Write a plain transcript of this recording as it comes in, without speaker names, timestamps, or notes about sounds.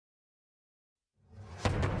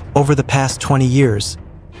Over the past 20 years,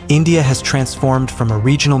 India has transformed from a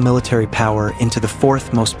regional military power into the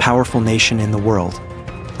fourth most powerful nation in the world,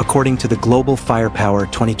 according to the Global Firepower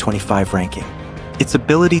 2025 ranking. Its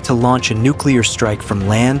ability to launch a nuclear strike from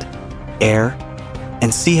land, air,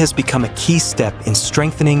 and sea has become a key step in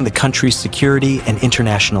strengthening the country's security and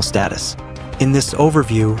international status. In this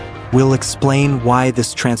overview, we'll explain why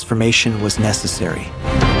this transformation was necessary.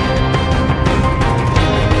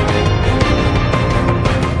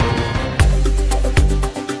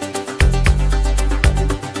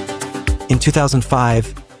 In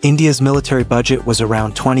 2005, India's military budget was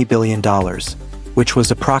around $20 billion, which was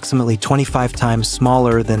approximately 25 times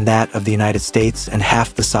smaller than that of the United States and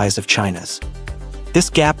half the size of China's. This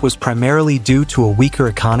gap was primarily due to a weaker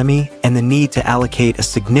economy and the need to allocate a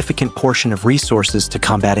significant portion of resources to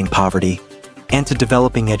combating poverty and to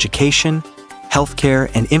developing education, healthcare,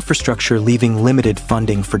 and infrastructure, leaving limited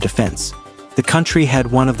funding for defense. The country had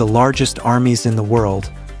one of the largest armies in the world,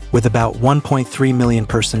 with about 1.3 million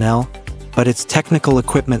personnel, but its technical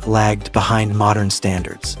equipment lagged behind modern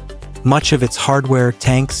standards. Much of its hardware,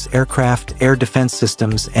 tanks, aircraft, air defense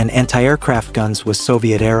systems, and anti-aircraft guns was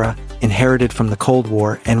Soviet-era, inherited from the Cold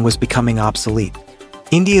War, and was becoming obsolete.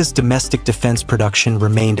 India's domestic defense production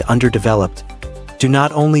remained underdeveloped, due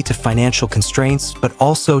not only to financial constraints but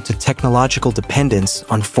also to technological dependence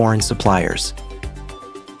on foreign suppliers.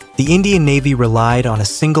 The Indian Navy relied on a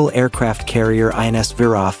single aircraft carrier, INS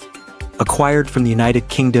Arihant, acquired from the United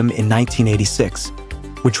Kingdom in 1986,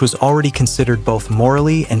 which was already considered both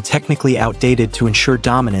morally and technically outdated to ensure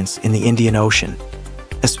dominance in the Indian Ocean,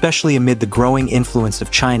 especially amid the growing influence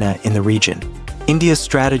of China in the region. India's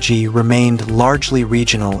strategy remained largely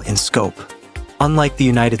regional in scope. Unlike the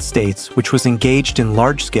United States, which was engaged in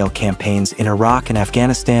large-scale campaigns in Iraq and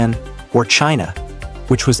Afghanistan, or China,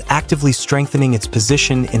 which was actively strengthening its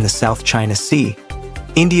position in the South China Sea,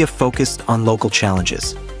 India focused on local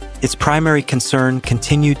challenges. Its primary concern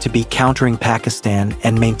continued to be countering Pakistan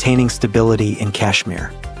and maintaining stability in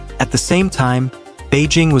Kashmir. At the same time,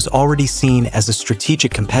 Beijing was already seen as a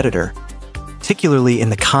strategic competitor, particularly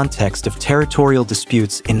in the context of territorial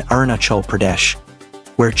disputes in Arunachal Pradesh,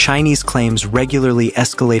 where Chinese claims regularly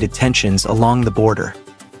escalated tensions along the border.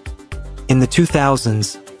 In the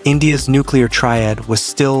 2000s, India's nuclear triad was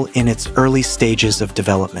still in its early stages of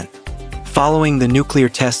development. Following the nuclear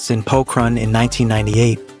tests in Pokhran in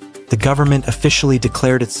 1998, the government officially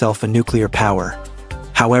declared itself a nuclear power.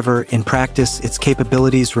 However, in practice, its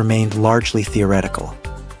capabilities remained largely theoretical.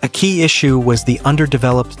 A key issue was the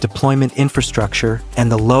underdeveloped deployment infrastructure and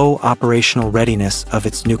the low operational readiness of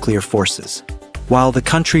its nuclear forces. While the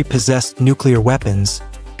country possessed nuclear weapons,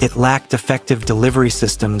 it lacked effective delivery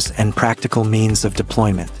systems and practical means of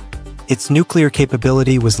deployment. Its nuclear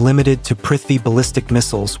capability was limited to Prithvi ballistic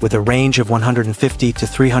missiles with a range of 150 to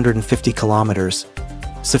 350 kilometers,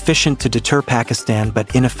 sufficient to deter Pakistan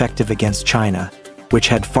but ineffective against China, which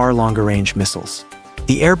had far longer-range missiles.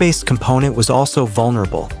 The air-based component was also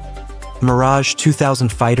vulnerable. Mirage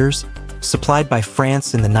 2000 fighters, supplied by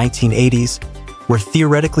France in the 1980s, were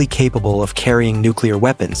theoretically capable of carrying nuclear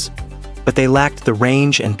weapons, but they lacked the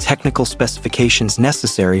range and technical specifications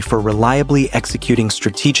necessary for reliably executing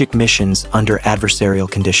strategic missions under adversarial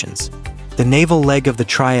conditions. The naval leg of the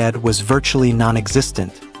triad was virtually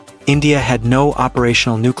non-existent. India had no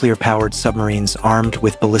operational nuclear-powered submarines armed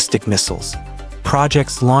with ballistic missiles.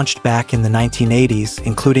 Projects launched back in the 1980s,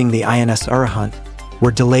 including the INS Arihant,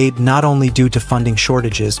 were delayed not only due to funding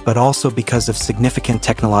shortages but also because of significant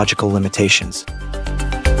technological limitations.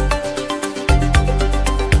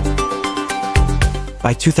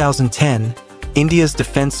 By 2010, India's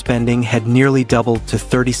defense spending had nearly doubled to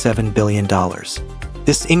 $37 billion.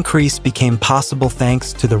 This increase became possible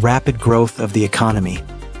thanks to the rapid growth of the economy,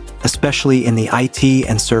 especially in the IT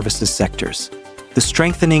and services sectors. The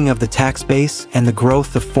strengthening of the tax base and the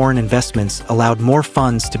growth of foreign investments allowed more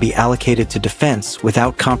funds to be allocated to defense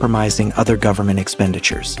without compromising other government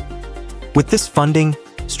expenditures. With this funding,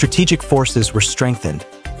 strategic forces were strengthened.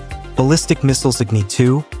 Ballistic missiles Agni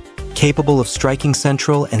II, capable of striking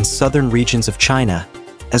central and southern regions of China,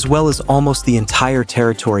 as well as almost the entire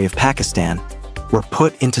territory of Pakistan, were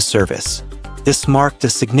put into service. This marked a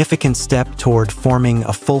significant step toward forming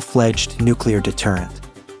a full-fledged nuclear deterrent.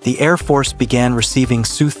 The Air Force began receiving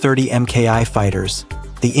Su-30 MKI fighters,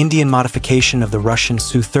 the Indian modification of the Russian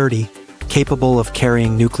Su-30, capable of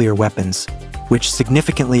carrying nuclear weapons, which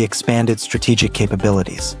significantly expanded strategic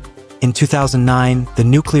capabilities. In 2009, the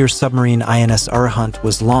nuclear submarine INS Arihant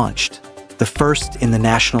was launched, the first in the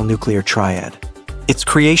national nuclear triad. Its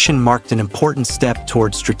creation marked an important step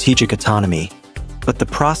toward strategic autonomy, but the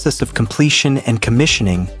process of completion and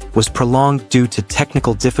commissioning was prolonged due to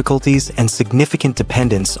technical difficulties and significant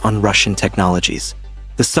dependence on Russian technologies.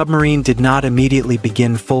 The submarine did not immediately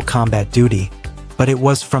begin full combat duty, but it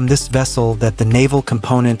was from this vessel that the naval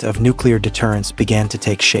component of nuclear deterrence began to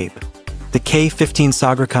take shape. The K-15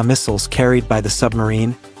 Sagraka missiles carried by the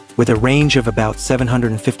submarine, with a range of about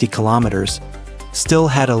 750 kilometers, still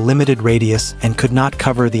had a limited radius and could not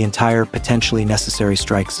cover the entire potentially necessary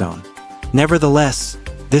strike zone. Nevertheless,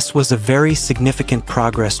 this was a very significant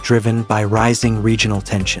progress driven by rising regional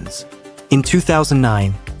tensions. In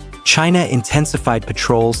 2009, China intensified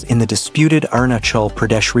patrols in the disputed Arunachal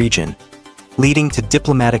Pradesh region, leading to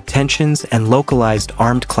diplomatic tensions and localized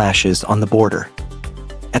armed clashes on the border.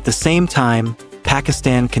 At the same time,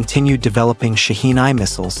 Pakistan continued developing Shaheen-I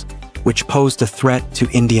missiles, which posed a threat to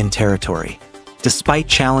Indian territory. Despite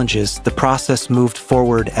challenges, the process moved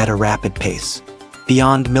forward at a rapid pace.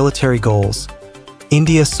 Beyond military goals,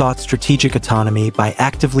 India sought strategic autonomy by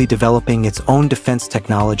actively developing its own defense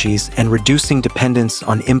technologies and reducing dependence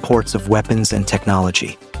on imports of weapons and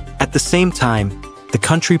technology. At the same time, the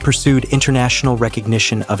country pursued international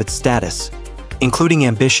recognition of its status, including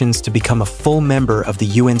ambitions to become a full member of the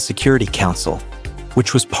UN Security Council,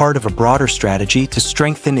 which was part of a broader strategy to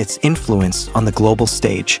strengthen its influence on the global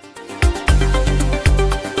stage.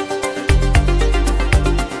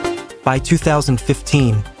 By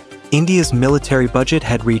 2015, India's military budget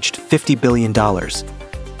had reached $50 billion,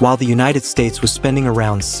 while the United States was spending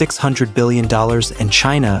around $600 billion and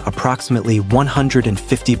China approximately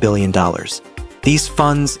 $150 billion. These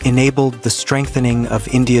funds enabled the strengthening of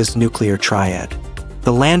India's nuclear triad.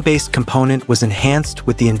 The land-based component was enhanced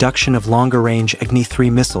with the induction of longer-range Agni III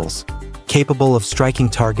missiles, capable of striking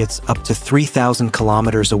targets up to 3,000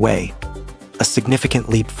 kilometers away, a significant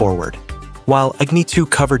leap forward. While Agni II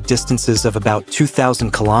covered distances of about 2,000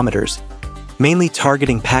 kilometers, mainly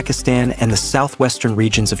targeting Pakistan and the southwestern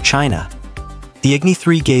regions of China, the Agni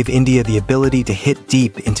III gave India the ability to hit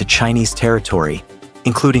deep into Chinese territory,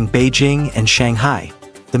 including Beijing and Shanghai.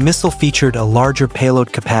 The missile featured a larger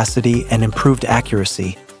payload capacity and improved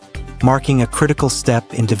accuracy, marking a critical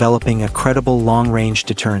step in developing a credible long-range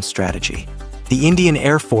deterrence strategy. The Indian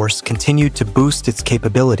Air Force continued to boost its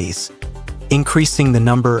capabilities, increasing the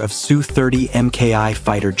number of Su-30 MKI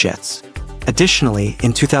fighter jets. Additionally,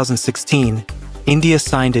 in 2016, India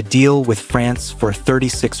signed a deal with France for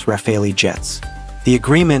 36 Rafale jets. The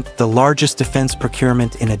agreement, the largest defense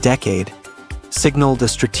procurement in a decade, signaled a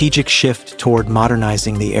strategic shift toward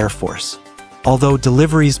modernizing the Air Force. Although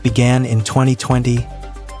deliveries began in 2020,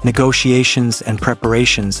 negotiations and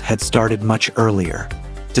preparations had started much earlier.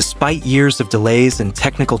 Despite years of delays and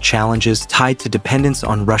technical challenges tied to dependence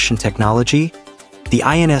on Russian technology, the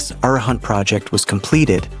INS Arihant project was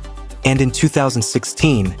completed, and in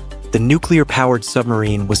 2016, the nuclear-powered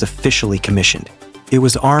submarine was officially commissioned. It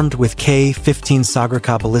was armed with K-15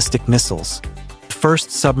 Sagraka ballistic missiles, the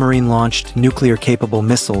first submarine-launched nuclear-capable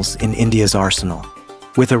missiles in India's arsenal.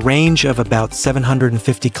 With a range of about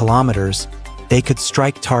 750 kilometers, they could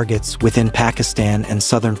strike targets within Pakistan and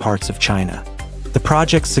southern parts of China. The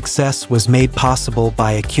project's success was made possible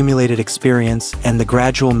by accumulated experience and the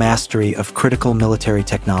gradual mastery of critical military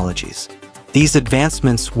technologies. These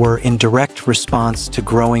advancements were in direct response to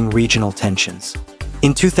growing regional tensions.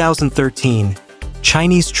 In 2013,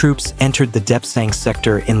 Chinese troops entered the Depsang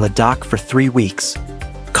sector in Ladakh for 3 weeks,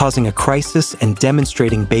 causing a crisis and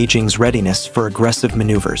demonstrating Beijing's readiness for aggressive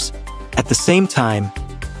maneuvers. At the same time,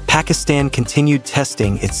 Pakistan continued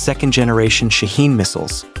testing its second-generation Shaheen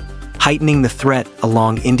missiles, heightening the threat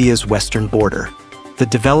along India's western border. The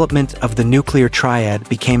development of the nuclear triad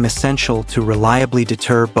became essential to reliably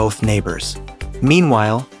deter both neighbors.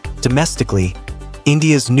 Meanwhile, domestically,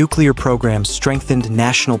 India's nuclear program strengthened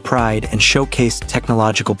national pride and showcased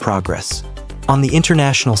technological progress. On the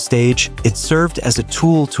international stage, it served as a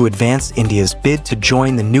tool to advance India's bid to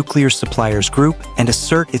join the Nuclear Suppliers Group and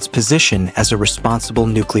assert its position as a responsible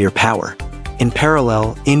nuclear power. In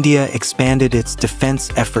parallel, India expanded its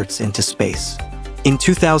defense efforts into space. In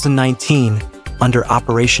 2019, under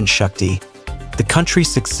Operation Shakti, the country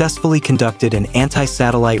successfully conducted an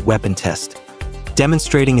anti-satellite weapon test,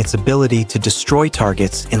 demonstrating its ability to destroy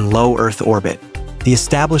targets in low Earth orbit. The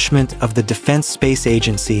establishment of the Defense Space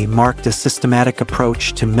Agency marked a systematic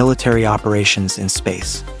approach to military operations in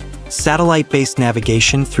space. Satellite-based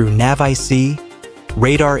navigation through NavIC,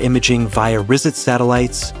 radar imaging via RISAT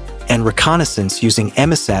satellites, and reconnaissance using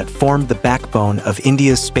EMISAT formed the backbone of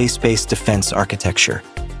India's space-based defense architecture.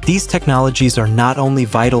 These technologies are not only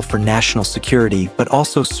vital for national security but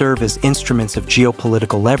also serve as instruments of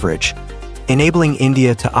geopolitical leverage, enabling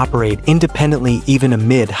India to operate independently even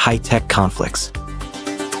amid high-tech conflicts.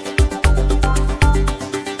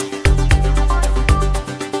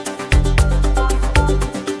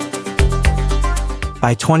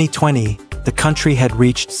 By 2020, the country had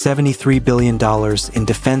reached $73 billion in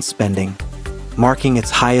defense spending, marking its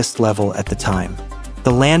highest level at the time.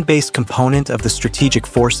 The land-based component of the strategic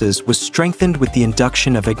forces was strengthened with the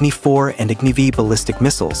induction of Agni IV and Agni III ballistic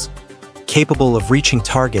missiles, capable of reaching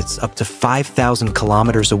targets up to 5,000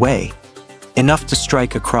 kilometers away, enough to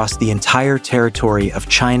strike across the entire territory of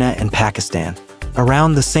China and Pakistan.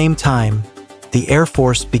 Around the same time, the Air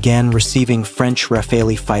Force began receiving French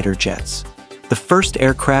Rafale fighter jets. The first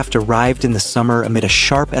aircraft arrived in the summer amid a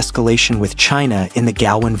sharp escalation with China in the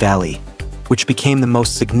Galwan Valley, which became the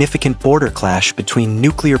most significant border clash between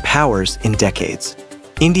nuclear powers in decades.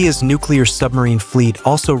 India's nuclear submarine fleet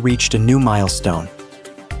also reached a new milestone.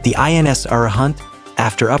 The INS Arihant,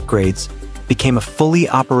 after upgrades, became a fully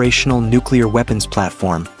operational nuclear weapons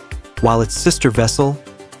platform, while its sister vessel,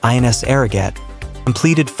 INS Arihant,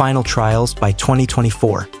 completed final trials by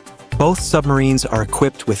 2024. Both submarines are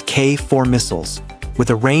equipped with K-4 missiles, with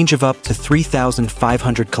a range of up to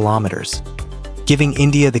 3,500 kilometers, giving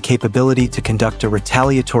India the capability to conduct a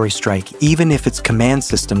retaliatory strike even if its command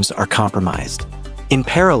systems are compromised. In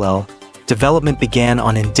parallel, development began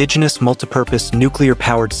on indigenous multipurpose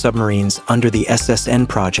nuclear-powered submarines under the SSN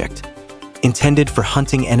project, intended for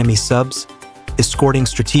hunting enemy subs, escorting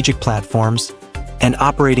strategic platforms, and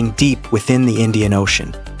operating deep within the Indian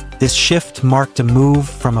Ocean. This shift marked a move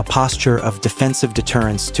from a posture of defensive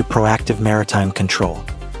deterrence to proactive maritime control.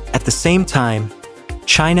 At the same time,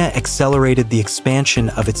 China accelerated the expansion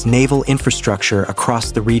of its naval infrastructure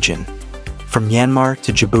across the region, from Myanmar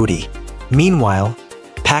to Djibouti. Meanwhile,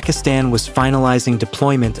 Pakistan was finalizing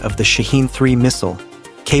deployment of the Shaheen 3 missile,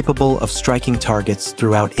 capable of striking targets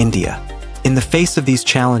throughout India. In the face of these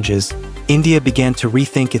challenges, India began to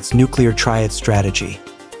rethink its nuclear triad strategy,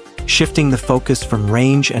 shifting the focus from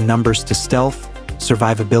range and numbers to stealth,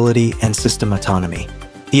 survivability, and system autonomy.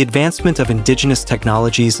 The advancement of indigenous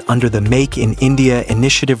technologies under the Make in India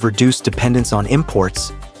initiative reduced dependence on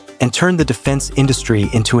imports and turned the defense industry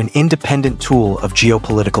into an independent tool of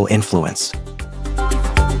geopolitical influence.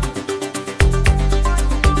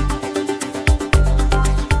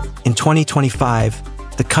 In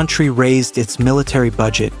 2025, the country raised its military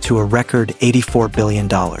budget to a record $84 billion.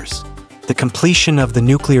 The completion of the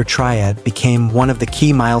nuclear triad became one of the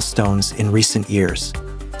key milestones in recent years.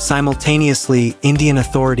 Simultaneously, Indian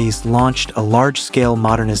authorities launched a large-scale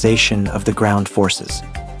modernization of the ground forces.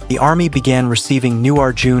 The army began receiving new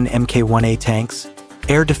Arjun Mk-1A tanks,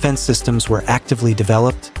 air defense systems were actively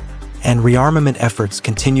developed, and rearmament efforts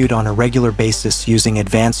continued on a regular basis using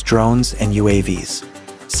advanced drones and UAVs.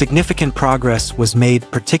 Significant progress was made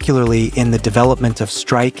particularly in the development of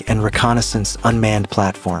strike and reconnaissance unmanned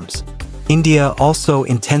platforms. India also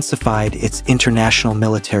intensified its international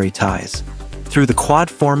military ties. Through the Quad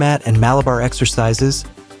format and Malabar exercises,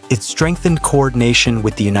 it strengthened coordination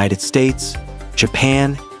with the United States,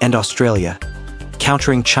 Japan, and Australia,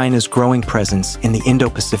 countering China's growing presence in the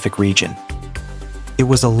Indo-Pacific region. It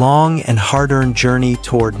was a long and hard-earned journey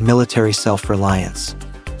toward military self-reliance.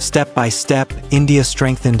 Step by step, India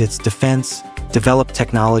strengthened its defense, developed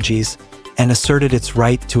technologies, and asserted its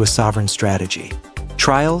right to a sovereign strategy.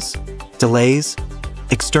 Trials, delays,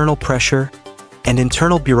 external pressure, and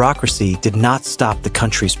internal bureaucracy did not stop the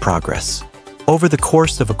country's progress. Over the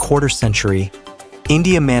course of a quarter-century,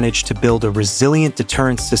 India managed to build a resilient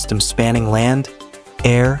deterrence system spanning land,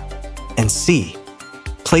 air, and sea,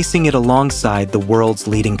 placing it alongside the world's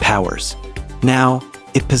leading powers. Now,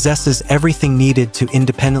 it possesses everything needed to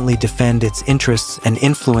independently defend its interests and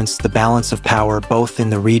influence the balance of power both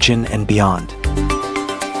in the region and beyond.